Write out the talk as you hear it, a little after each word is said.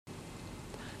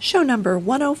Show number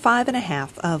 105 and a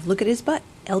half of Look at His Butt,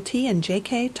 LT and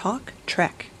JK Talk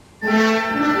Trek.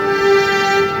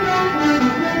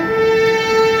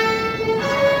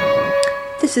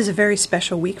 This is a very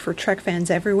special week for Trek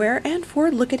fans everywhere and for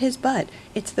Look at His Butt.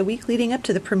 It's the week leading up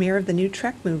to the premiere of the new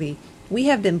Trek movie. We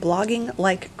have been blogging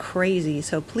like crazy,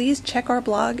 so please check our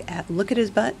blog at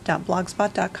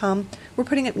lookathisbutt.blogspot.com. We're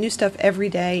putting up new stuff every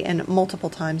day and multiple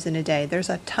times in a day.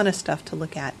 There's a ton of stuff to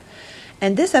look at.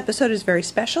 And this episode is very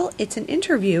special. It's an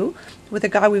interview with a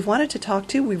guy we've wanted to talk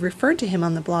to. We've referred to him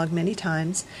on the blog many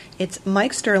times. It's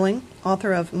Mike Sterling,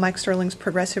 author of Mike Sterling's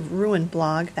Progressive Ruin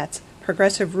blog. That's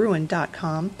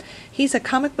progressiveruin.com. He's a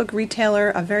comic book retailer,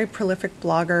 a very prolific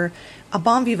blogger, a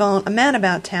bon vivant, a man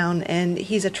about town, and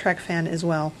he's a Trek fan as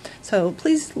well. So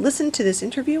please listen to this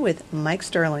interview with Mike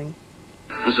Sterling.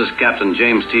 This is Captain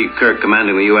James T. Kirk,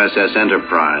 commanding the USS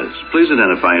Enterprise. Please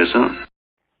identify yourself.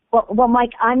 Well,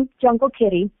 Mike, I'm Jungle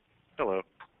Kitty. Hello.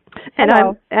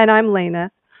 And I'm Lena.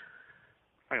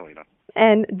 Hi, Lena.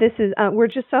 And this is we're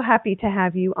just so happy to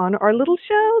have you on our little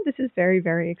show. This is very,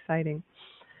 very exciting.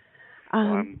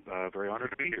 I'm very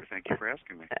honored to be here. Thank you for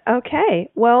asking me. Okay.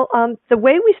 Well, the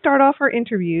way we start off our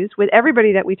interviews with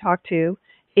everybody that we talk to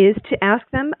is to ask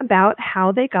them about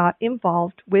how they got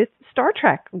involved with Star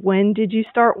Trek. When did you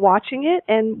start watching it,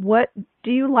 and what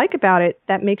do you like about it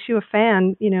that makes you a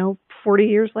fan, 40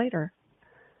 years later?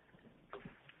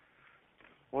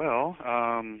 Well,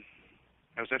 I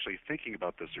was actually thinking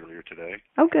about this earlier today.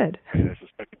 Oh, good. And I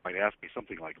suspect you might ask me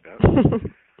something like that.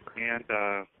 And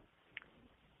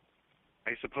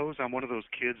I suppose I'm one of those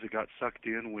kids that got sucked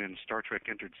in when Star Trek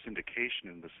entered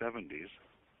syndication in the 70s.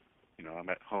 I'm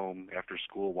at home after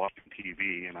school watching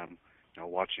TV, and I'm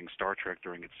watching Star Trek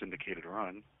during its syndicated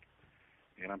run.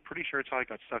 And I'm pretty sure it's how I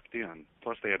got sucked in.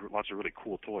 Plus, they had lots of really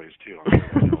cool toys, too.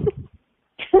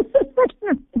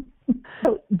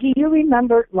 So, do you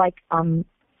remember, what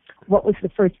was the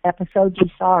first episode you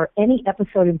saw, or any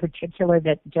episode in particular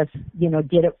that just,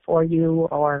 did it for you,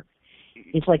 or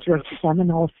is like your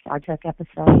seminal Star Trek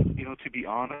episode? To be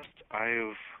honest,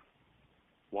 I've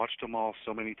watched them all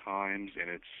so many times, and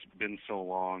it's been so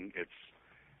long.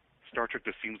 Star Trek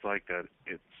just seems like that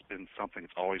it's been something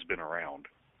that's always been around.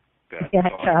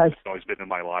 It's always been in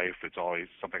my life. It's always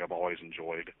something I've always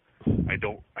enjoyed. I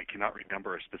cannot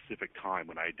remember a specific time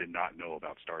when I did not know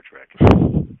about Star Trek.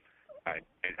 I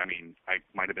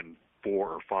might have been 4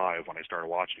 or 5 when I started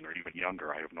watching, or even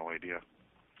younger. I have no idea.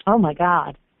 Oh my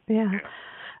God. Yeah.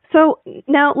 So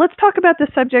now let's talk about the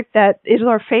subject that is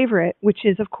our favorite, which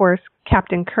is, of course,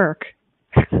 Captain Kirk.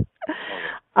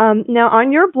 Now,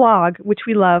 on your blog, which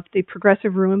we love, the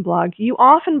Progressive Ruin blog, you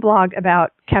often blog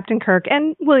about Captain Kirk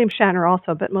and William Shatner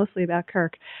also, but mostly about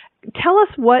Kirk. Tell us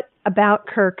what about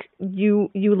Kirk you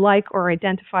like or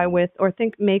identify with or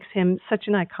think makes him such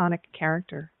an iconic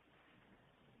character.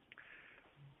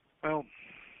 Well,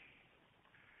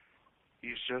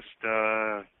 he's just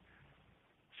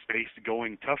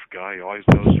space-going tough guy. He always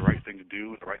knows the right thing to do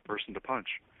with the right person to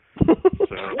punch.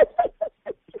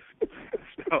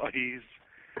 So he's,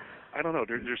 I don't know.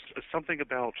 There's something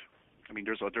about.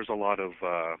 There's a lot of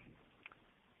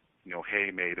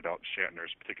hay made about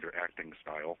Shatner's particular acting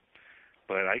style,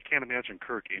 but I can't imagine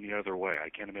Kirk any other way. I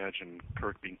can't imagine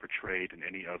Kirk being portrayed in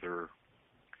any other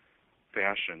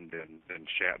fashion than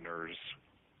Shatner's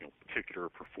particular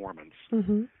performance.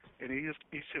 Mm-hmm. And he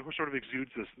sort of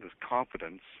exudes this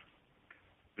confidence,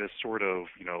 this sort of,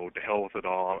 to hell with it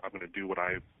all, I'm going to do what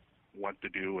I want to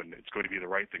do, and it's going to be the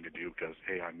right thing to do because,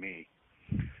 hey, I'm me,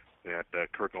 that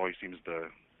Kirk always seems to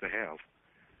have.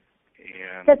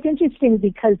 And that's interesting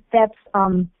because that's,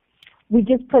 we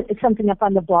just put something up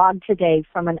on the blog today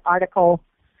from an article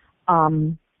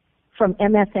from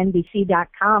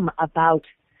MSNBC.com about,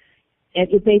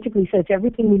 it basically says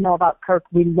everything we know about Kirk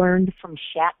we learned from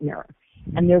Shatner.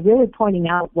 And they're really pointing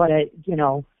out what an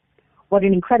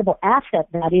incredible asset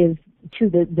that is to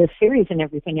the series and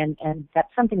everything, and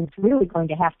that's something that's really going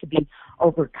to have to be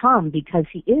overcome because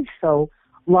he is so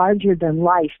larger than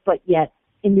life, but yet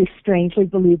in this strangely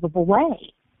believable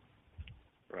way.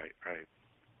 Right.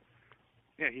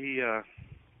 Yeah, he,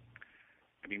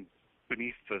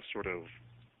 beneath the sort of,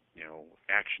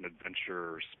 action,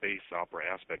 adventure, space opera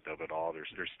aspect of it all, there's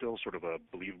still sort of a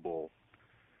believable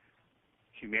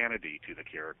humanity to the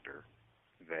character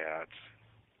that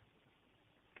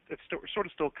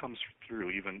still comes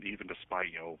through, even despite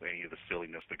any of the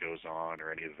silliness that goes on,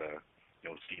 or any of the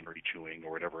scenery chewing or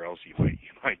whatever else you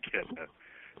might get in an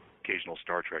occasional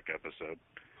Star Trek episode.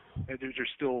 And it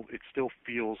still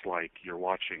feels like you're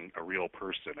watching a real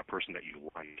person, a person that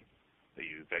you like,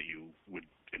 that you would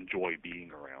enjoy being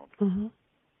around. Mm-hmm.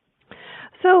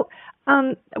 So,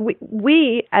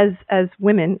 we as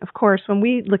women, of course, when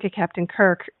we look at Captain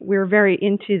Kirk, we're very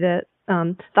into the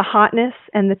hotness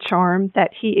and the charm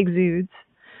that he exudes,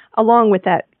 along with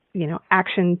that,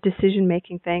 action decision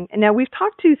making thing. And now we've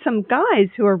talked to some guys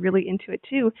who are really into it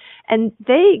too, and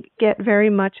they get very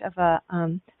much of a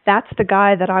that's the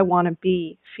guy that I want to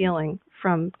be feeling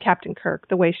from Captain Kirk,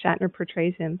 the way Shatner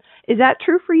portrays him. Is that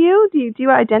true for you? Do you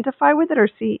identify with it, or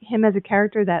see him as a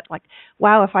character that, like,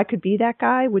 wow, if I could be that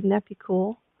guy, wouldn't that be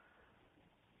cool?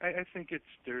 I think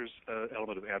there's an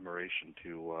element of admiration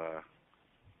to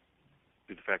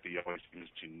the fact that he always seems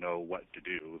to know what to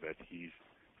do, that he's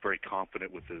very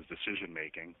confident with his decision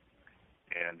making,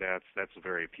 and that's a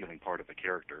very appealing part of the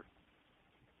character.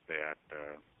 That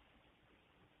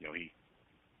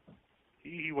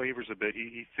he wavers a bit.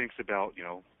 He thinks about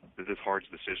this hard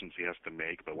decisions he has to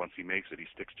make, but once he makes it, he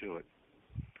sticks to it.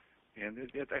 And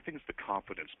I think it's the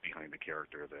confidence behind the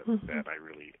character that I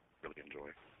really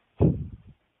enjoy.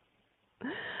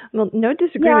 Well, no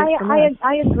disagreement. Yeah,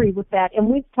 I agree with that, and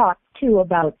we've talked too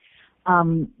about.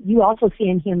 You also see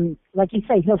in him, like you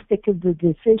say, he'll stick to the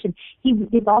decision.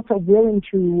 He's also willing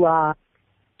to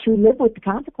live with the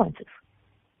consequences.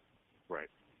 Right.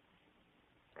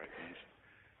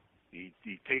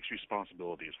 He takes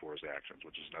responsibilities for his actions,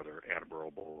 which is another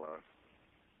admirable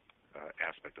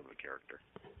aspect of the character.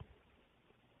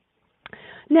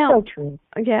 Now, so true.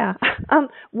 Yeah.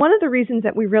 One of the reasons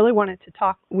that we really wanted to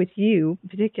talk with you in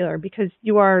particular, because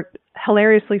you are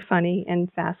hilariously funny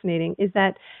and fascinating, is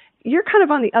that you're kind of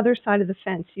on the other side of the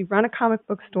fence. You run a comic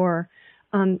book store.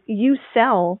 You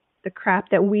sell the crap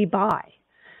that we buy.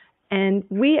 And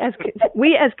we as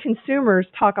consumers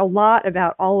talk a lot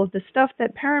about all of the stuff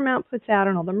that Paramount puts out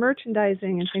and all the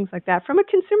merchandising and things like that from a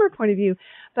consumer point of view.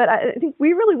 But I think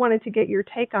we really wanted to get your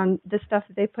take on the stuff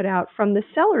that they put out from the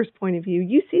seller's point of view.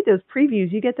 You see those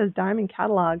previews, you get those diamond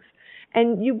catalogs,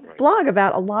 and you blog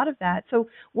about a lot of that. So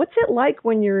what's it like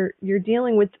when you're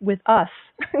dealing with us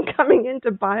coming in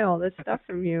to buy all this stuff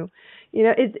from you?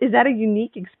 Is that a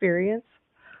unique experience?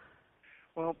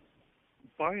 Well,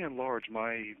 by and large,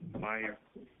 my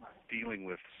dealing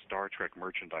with Star Trek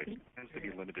merchandise tends to be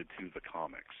limited to the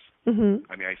comics.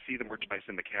 Mm-hmm. I mean, I see the merchandise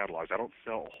in the catalogs. I don't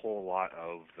sell a whole lot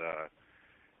of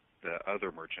the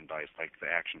other merchandise, like the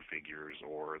action figures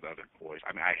or the other toys.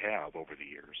 I mean, I have over the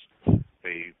years.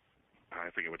 I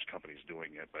forget which company's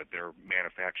doing it, but they're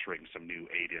manufacturing some new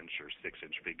 8-inch or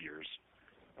 6-inch figures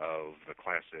of the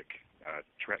classic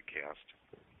Trek cast.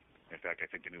 In fact, I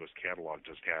think the newest catalog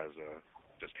just had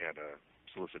a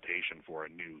solicitation for a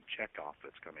new checkoff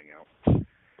that's coming out,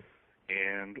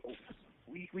 and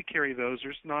we carry those.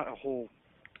 There's not a whole.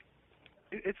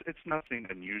 It's nothing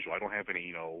unusual. I don't have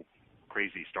any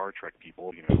crazy Star Trek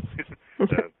people you don't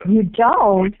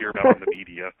hear about in the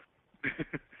media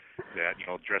that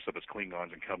dress up as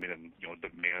Klingons and come in and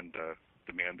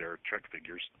demand their Trek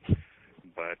figures.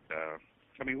 But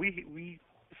I mean, we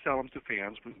sell them to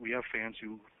fans. We have fans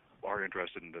who are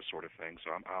interested in this sort of thing,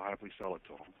 so I'll happily sell it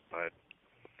to them. But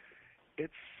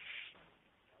it's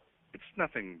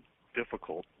nothing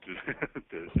difficult to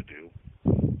do.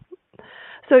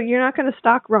 So you're not going to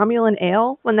stock Romulan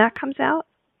ale when that comes out?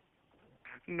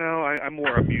 No, I'm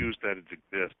more amused that it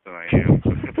exists than I am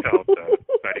about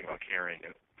deciding about carrying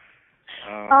it.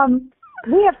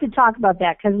 We have to talk about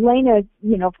that because Lena,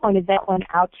 pointed that one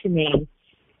out to me,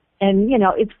 and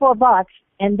it's $4.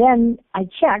 And then I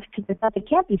checked because I thought they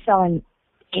can't be selling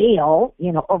ale,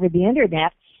 over the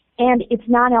internet, and it's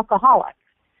non-alcoholic.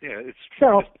 Yeah, it's just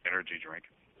an energy drink.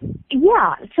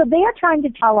 Yeah, so they are trying to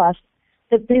tell us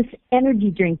that this energy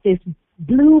drink, this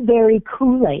blueberry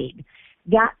Kool-Aid,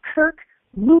 got Kirk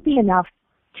loopy enough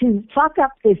to fuck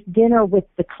up this dinner with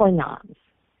the Klingons.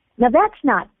 Now, that's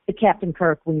not the Captain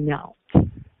Kirk we know.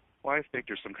 Well, I think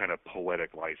there's some kind of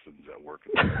poetic license at work.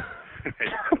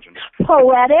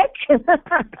 Poetic?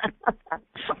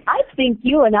 I think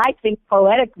you and I think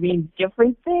poetic means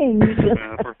different things.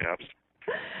 Perhaps.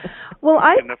 Well,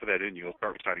 enough of that in you, you'll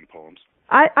start reciting poems.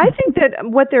 I think that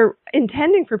what they're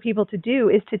intending for people to do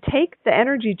is to take the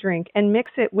energy drink and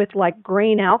mix it with like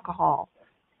grain alcohol,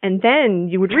 and then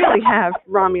you would really have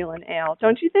Romulan ale,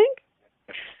 don't you think?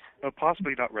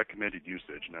 Possibly not recommended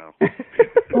usage, no.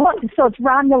 Well, so it's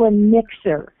Romulan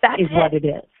mixer what it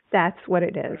is. That's what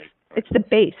it is. Right. It's the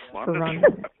base for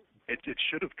Romulan. It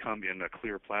should have come in a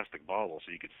clear plastic bottle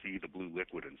so you could see the blue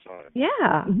liquid inside.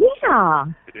 Yeah. Yeah.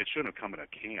 It shouldn't have come in a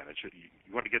can.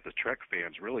 You want to get the Trek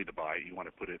fans really to buy it, you want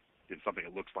to put it in something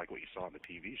that looks like what you saw on the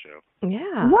TV show.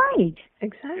 Yeah. Right.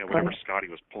 Exactly. Whatever Scotty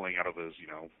was pulling out of his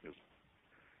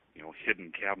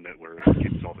hidden cabinet where he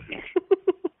keeps all the hooch.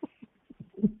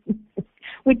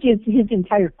 which is his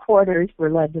entire quarters, we're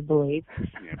led to believe.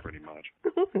 Yeah, pretty much.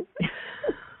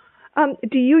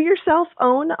 Do you yourself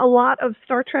own a lot of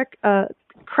Star Trek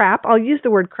crap? I'll use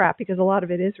the word crap because a lot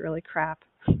of it is really crap.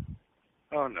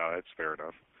 Oh, no, that's fair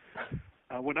enough.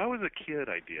 When I was a kid,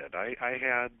 I did. I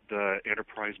had the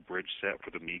Enterprise bridge set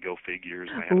for the Mego figures,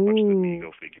 and I had a bunch of the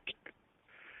Mego figures.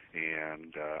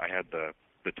 And I had the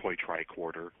toy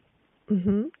tricorder.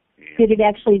 Mm-hmm. Did it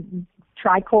actually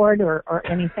tricord or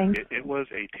anything? It was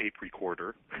a tape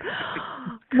recorder.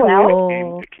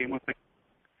 Well, it came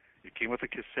with a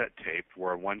cassette tape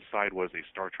where one side was a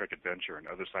Star Trek adventure and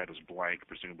the other side was blank,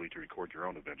 presumably to record your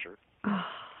own adventure.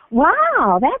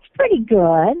 Wow, that's pretty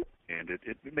good. And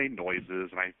it made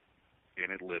noises and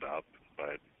it lit up,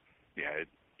 but yeah,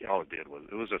 all it did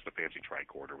was just a fancy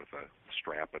tricorder with a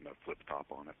strap and a flip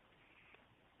top on it.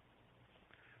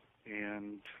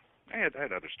 And I had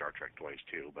other Star Trek toys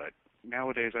too, but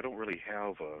nowadays I don't really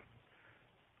have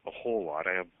a whole lot.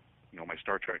 I have my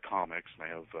Star Trek comics, and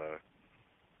I have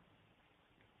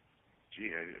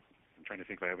I'm trying to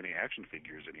think if I have any action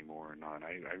figures anymore or not.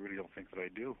 I really don't think that I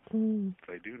do. If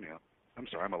I do now. I'm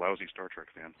sorry, I'm a lousy Star Trek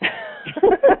fan.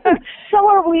 So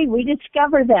are we. We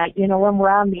discover that, when we're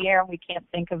on the air and we can't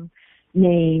think of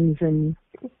names and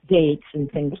dates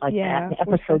and things like that,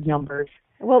 episode numbers.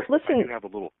 Well, listen. I do have a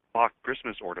little Spock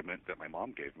Christmas ornament that my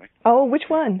mom gave me. Oh, which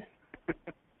one?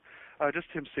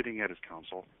 Just him sitting at his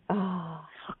console. Oh.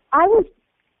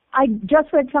 I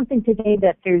just read something today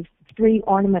that there's 3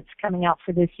 ornaments coming out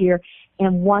for this year,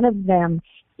 and one of them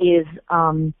is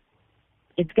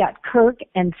it's got Kirk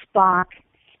and Spock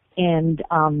and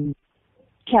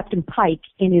Captain Pike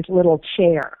in his little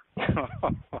chair.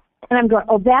 And I'm going,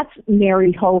 oh, that's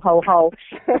merry ho ho ho.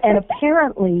 And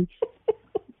apparently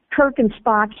Kirk and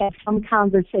Spock had some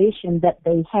conversation that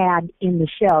they had in the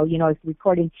show, as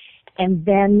recording, and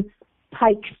then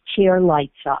Pike's chair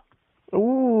lights up.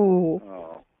 Ooh.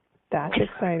 Oh. That's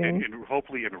exciting. And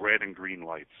hopefully in red and green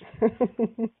lights.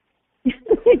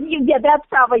 Yeah, that's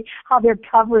probably how they're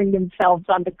covering themselves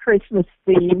on the Christmas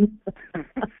theme.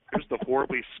 There's the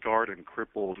horribly scarred and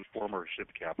crippled former ship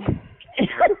captain.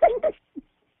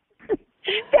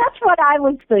 That's what I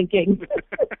was thinking.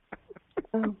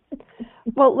 Oh.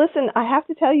 Well, listen, I have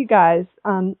to tell you guys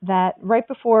that right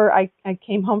before I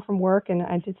came home from work and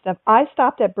I did stuff, I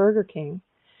stopped at Burger King,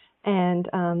 and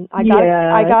I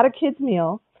got a kid's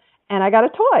meal, and I got a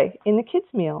toy in the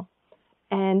kids' meal.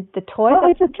 And the toy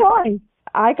it's a toy.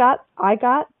 I got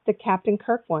the Captain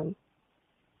Kirk one.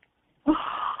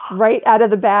 Right out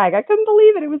of the bag. I couldn't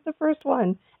believe it. It was the first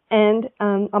one. And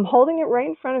I'm holding it right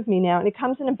in front of me now, and it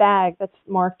comes in a bag that's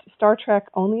marked Star Trek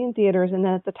only in theaters, and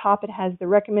then at the top it has the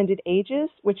recommended ages,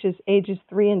 which is ages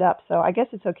 3 and up. So I guess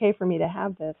it's okay for me to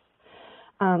have this.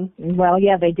 Well,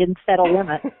 yeah, they didn't set a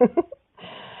limit.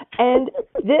 And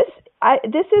this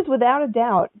is without a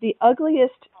doubt the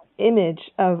ugliest image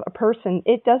of a person.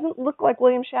 It doesn't look like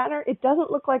William Shatner. It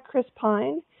doesn't look like Chris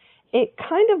Pine. It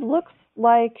kind of looks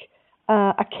like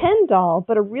a Ken doll,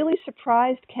 but a really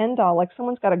surprised Ken doll, like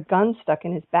someone's got a gun stuck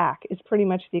in his back, is pretty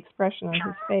much the expression on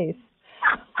his face.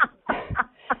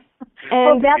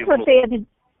 And that's what they had to...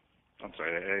 I'm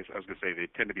sorry, I was going to say they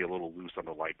tend to be a little loose on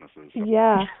the likenesses.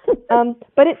 Yeah,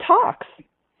 but it talks,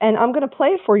 and I'm going to play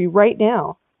it for you right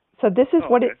now. So this is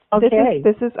what it.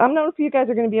 This is. I don't know if you guys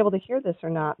are going to be able to hear this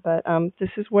or not, but this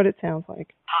is what it sounds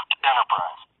like.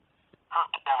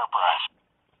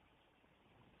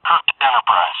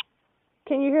 Enterprise.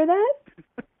 Can you hear that?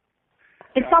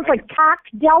 It sounds like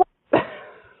cockdella.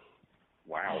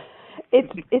 Wow.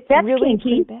 It's That's really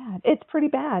kinky. pretty bad. It's pretty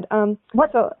bad.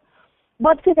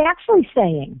 What's it actually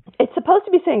saying? It's supposed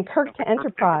to be saying Kirk to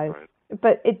Enterprise,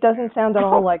 but it doesn't sound at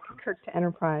all like Kirk to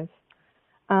Enterprise.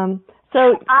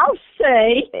 So I'll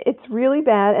say it's really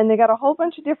bad, and they got a whole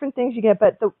bunch of different things you get.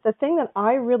 But the thing that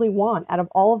I really want out of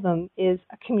all of them is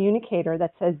a communicator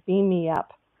that says "Beam me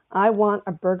up." I want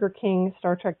a Burger King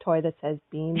Star Trek toy that says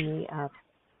 "Beam me up."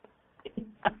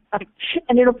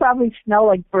 And it'll probably smell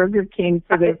like Burger King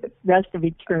for the rest of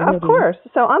eternity. Of course.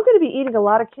 So I'm going to be eating a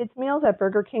lot of kids' meals at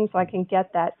Burger King so I can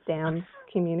get that damn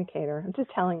communicator. I'm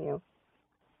just telling you.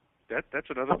 That's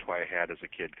another toy I had as a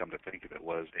kid. Come to think of it,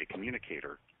 was a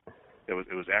communicator. It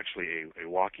was actually a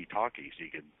walkie-talkie, so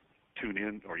you could tune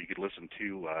in or you could listen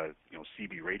to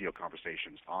CB radio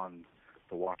conversations on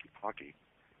the walkie-talkie.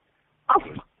 Oh. It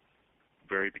was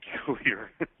very peculiar.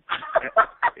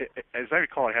 As I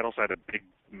recall, it also had a big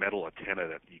metal antenna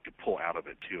that you could pull out of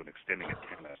it too, an extending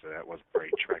antenna. So that wasn't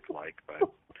very Trek-like, but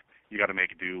you got to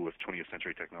make do with 20th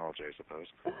century technology, I suppose.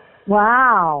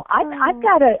 Wow. I've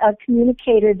got a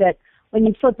communicator that when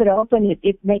you flip it open,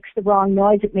 it makes the wrong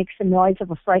noise. It makes the noise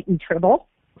of a frightened Tribble.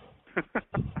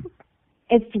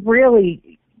 It's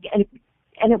really,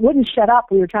 and it wouldn't shut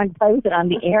up. We were trying to play with it on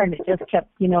the air, and it just kept,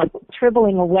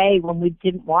 tribbling away when we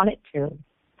didn't want it to.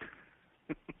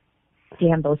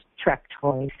 Damn those Trek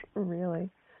toys. Really?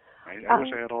 I wish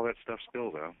I had all that stuff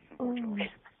still, though, unfortunately.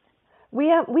 We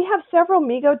have several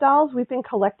Mego dolls. We've been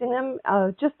collecting them,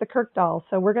 just the Kirk dolls.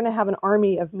 So we're going to have an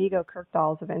army of Mego Kirk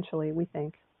dolls eventually, we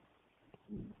think.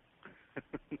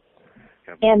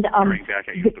 And staring back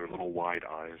at you with their little wide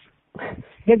eyes.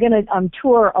 They're going to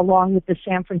tour along with the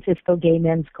San Francisco Gay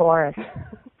Men's Chorus.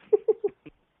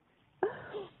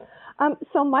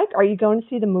 So, Mike, are you going to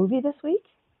see the movie this week?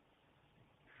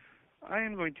 I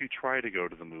am going to try to go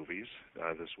to the movies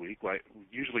this week. What I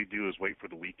usually do is wait for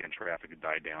the weekend traffic to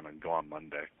die down and go on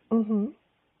Monday. Mm-hmm.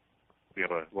 We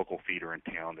have a local theater in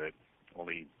town that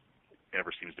only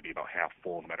ever seems to be about half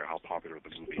full, no matter how popular the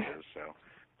movie is. So,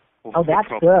 that's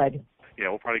good. Yeah,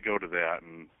 we'll probably go to that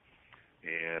and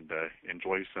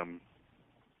enjoy some,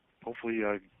 hopefully,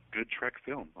 a good Trek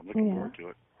film. I'm looking forward to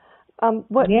it.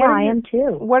 I am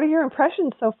too. What are your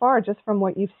impressions so far, just from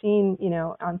what you've seen,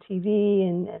 on TV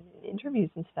and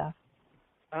interviews and stuff?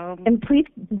 And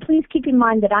please keep in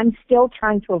mind that I'm still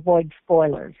trying to avoid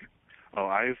spoilers. Oh,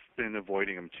 I've been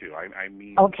avoiding them too. I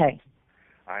mean, okay.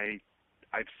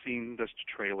 I've seen the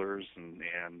trailers and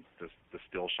the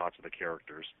still shots of the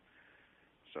characters,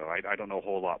 so I don't know a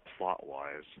whole lot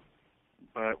plot-wise.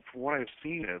 But from what I've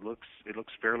seen, it looks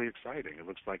fairly exciting. It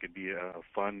looks like it'd be a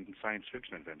fun science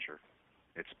fiction adventure.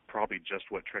 It's probably just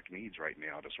what Trek needs right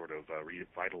now to sort of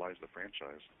revitalize the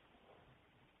franchise.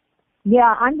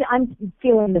 Yeah, I'm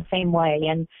feeling the same way,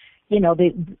 and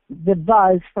the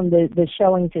buzz from the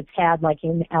showings it's had, like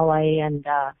in LA and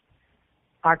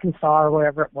Arkansas or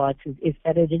wherever it was, is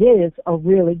that it is a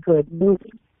really good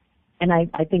movie, and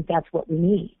I think that's what we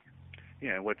need.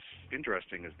 Yeah, what's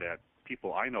interesting is that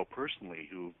people I know personally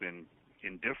who've been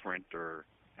indifferent or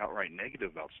outright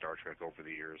negative about Star Trek over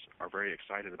the years are very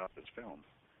excited about this film.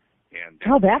 And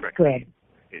that's good.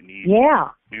 It needs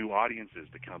new audiences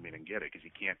to come in and get it, because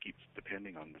you can't keep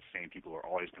depending on the same people who are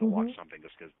always going to watch something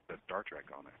just because there's Star Trek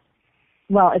on it.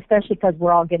 Well, especially because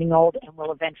we're all getting old and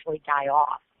we'll eventually die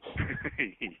off.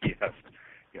 Yes.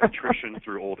 Yeah, attrition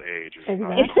through old age is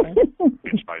not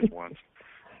bitch by once.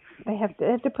 They have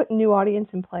to put a new audience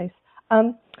in place.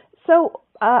 So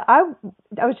I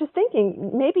was just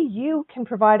thinking, maybe you can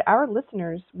provide our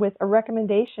listeners with a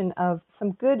recommendation of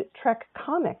some good Trek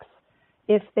comics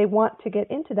if they want to get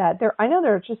into that. I know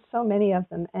there are just so many of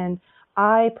them, and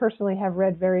I personally have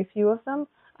read very few of them.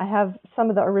 I have some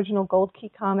of the original Gold Key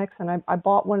comics, and I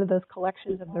bought one of those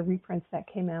collections of the reprints that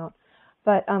came out.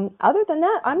 But other than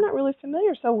that, I'm not really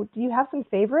familiar. So do you have some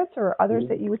favorites or others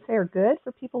that you would say are good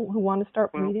for people who want to start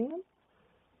reading them?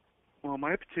 Well,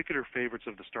 my particular favorites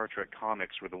of the Star Trek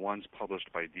comics were the ones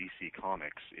published by DC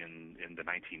Comics in the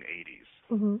 1980s.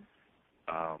 Mm-hmm.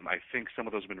 I think some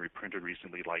of those have been reprinted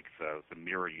recently, like the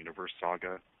Mirror Universe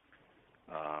saga.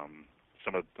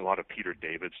 A lot of Peter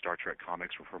David Star Trek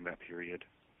comics were from that period.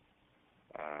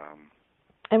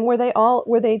 And were they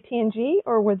TNG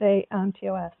or were they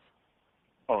TOS?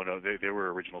 Oh no, they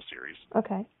were original series.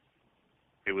 Okay.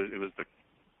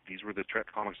 These were the Trek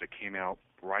comics that came out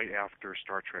right after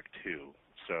Star Trek II.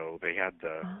 So they had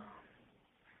the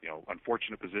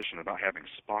unfortunate position of not having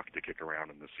Spock to kick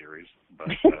around in the series, but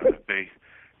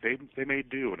they made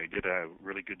do, and they did a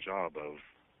really good job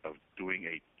of doing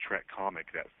a Trek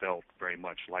comic that felt very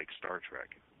much like Star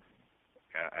Trek,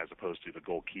 as opposed to the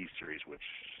Gold Key series, which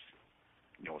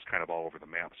was kind of all over the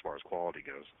map as far as quality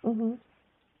goes. Mm-hmm.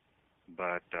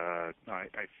 But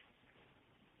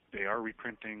they are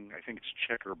reprinting, I think it's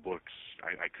Checker Books.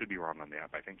 I could be wrong on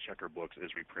that, but I think Checker Books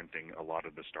is reprinting a lot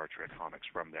of the Star Trek comics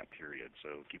from that period,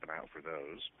 so keep an eye out for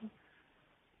those.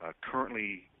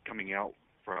 Currently coming out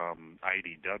from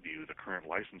IDW, the current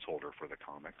license holder for the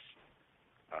comics,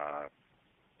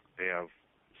 they have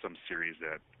some series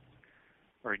that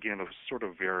are, again, of sort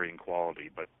of varying quality,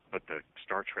 but the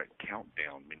Star Trek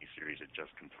Countdown miniseries it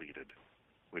just completed,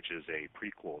 which is a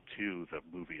prequel to the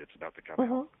movie that's about to come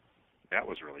out. That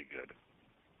was really good.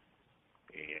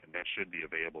 And that should be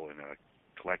available in a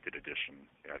collected edition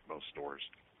at most stores.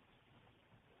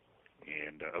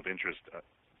 And of interest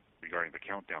regarding the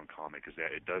Countdown comic is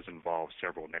that it does involve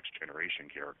several Next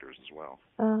Generation characters as well.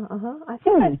 I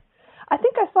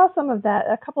think I saw some of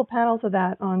that, a couple panels of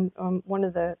that on one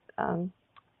of the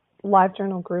live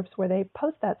journal groups where they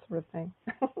post that sort of thing.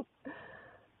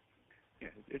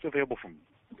 Yeah, it's available from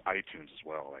iTunes as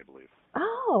well, I believe.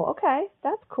 Oh, okay.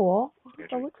 That's cool. I'll have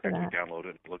to look for that. You can download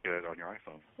it and look at it on your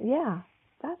iPhone. Yeah,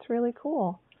 that's really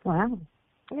cool. Wow.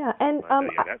 Yeah, and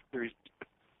that series.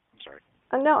 I'm sorry.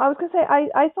 No, I was going to say,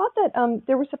 I thought that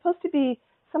there was supposed to be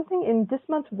something in this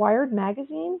month's Wired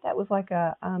magazine that was like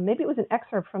maybe it was an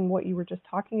excerpt from what you were just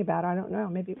talking about. I don't know.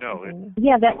 Maybe it was something.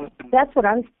 Yeah, that's what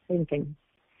I was thinking.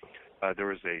 There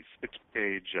was a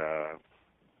 6-page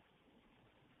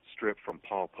strip from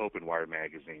Paul Pope in Wired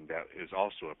magazine that is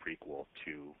also a prequel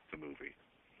to the movie.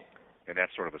 And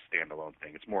that's sort of a standalone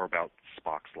thing. It's more about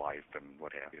Spock's life and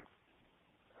what have you.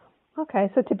 Okay,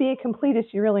 so to be a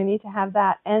completist, you really need to have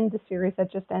that and the series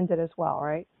that just ended as well,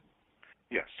 right?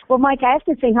 Yes. Well, Mike, I have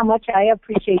to say how much I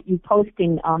appreciate you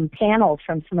posting panels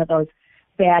from some of those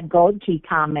bad Gold Key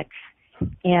comics.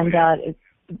 And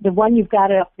the one you've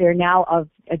got up there now of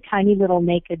a tiny little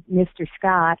naked Mr.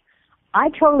 Scott, I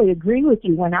totally agree with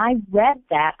you. When I read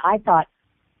that, I thought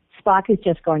Spock is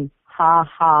just going, ha,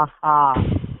 ha, ha.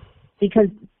 Because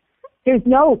there's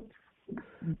no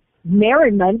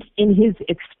merriment in his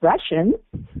expression.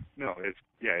 No, it's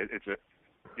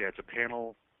a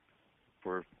panel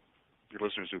for your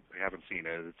listeners who haven't seen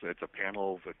it. It's a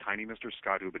panel of a tiny Mr.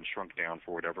 Scott who had been shrunk down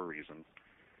for whatever reason,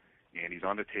 and he's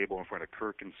on the table in front of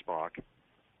Kirk and Spock,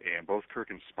 and both Kirk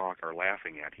and Spock are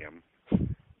laughing at him.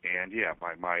 And yeah,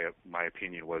 my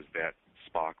opinion was that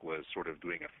Spock was sort of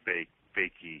doing a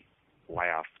fakey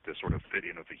laugh to sort of fit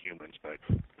in with the humans, but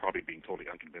probably being totally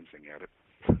unconvincing at it.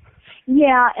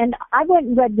 Yeah, and I went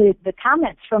and read the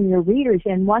comments from your readers,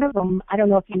 and one of them, I don't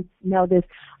know if you know this,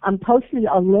 posted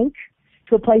a link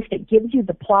to a place that gives you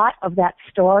the plot of that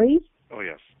story. Oh,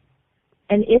 yes.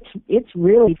 And it's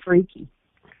really freaky.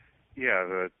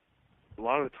 Yeah, a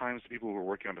lot of the times the people who were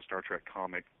working on the Star Trek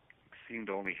comic seem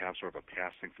to only have sort of a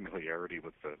passing familiarity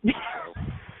with the show.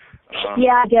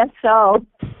 Yeah, I guess so.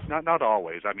 Not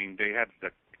always. I mean, they had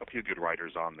a few good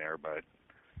writers on there, but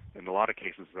in a lot of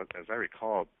cases, as I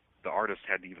recall, the artists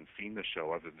hadn't even seen the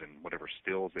show other than whatever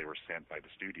stills they were sent by the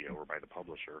studio or by the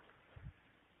publisher.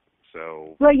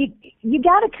 So. Well, you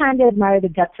got to kind of admire the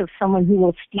guts of someone who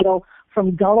will steal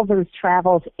from Gulliver's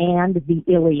Travels and the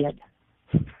Iliad.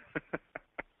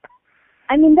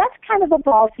 I mean, that's kind of a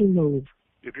ballsy move.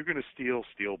 If you're going to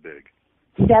steal big.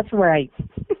 That's right.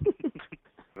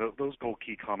 Those Gold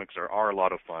Key comics are a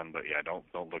lot of fun, but yeah, don't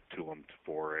look to them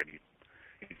for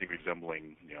anything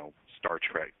resembling, Star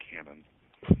Trek canon.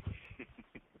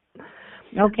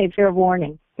 Okay, fair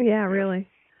warning. Yeah, really.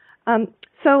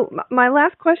 So my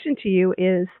last question to you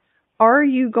is, are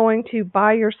you going to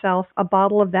buy yourself a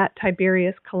bottle of that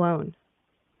Tiberius cologne?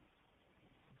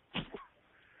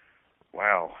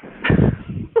 Wow.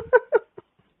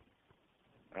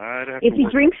 If he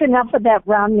drinks enough of that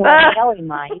Romulan ale, he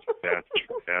might.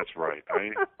 That's right.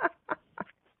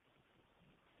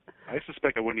 I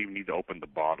suspect I wouldn't even need to open the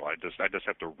bottle. I just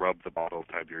have to rub the bottle of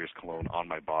Tiberius cologne on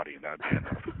my body, and that'd be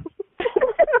enough.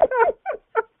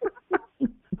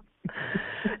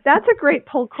 That's a great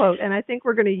pull quote, and I think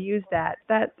we're going to use that.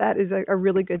 That is a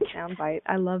really good soundbite.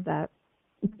 I love that.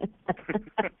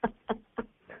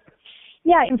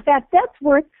 Yeah, in fact, that's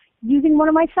worth using one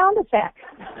of my sound effects.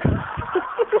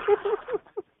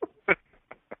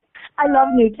 I love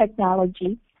new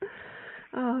technology.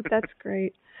 Oh, that's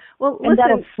great. Well, and listen,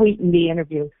 that'll sweeten the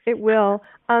interview. It will.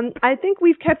 I think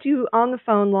we've kept you on the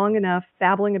phone long enough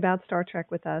babbling about Star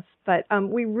Trek with us, but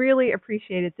we really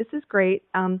appreciate it. This is great.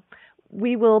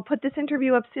 We will put this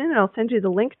interview up soon, and I'll send you the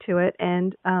link to it,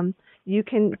 and you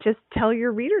can just tell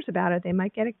your readers about it. They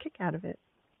might get a kick out of it.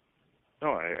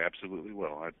 No, I absolutely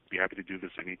will. I'd be happy to do this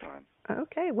anytime.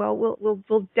 Okay. Well,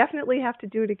 we'll definitely have to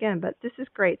do it again, but this is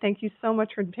great. Thank you so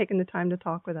much for taking the time to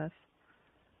talk with us.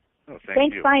 Oh,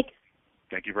 Thanks, you. Mike.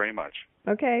 Thank you very much.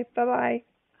 Okay. Bye-bye.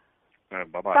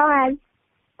 Bye-bye. Bye.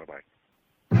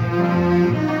 Bye-bye.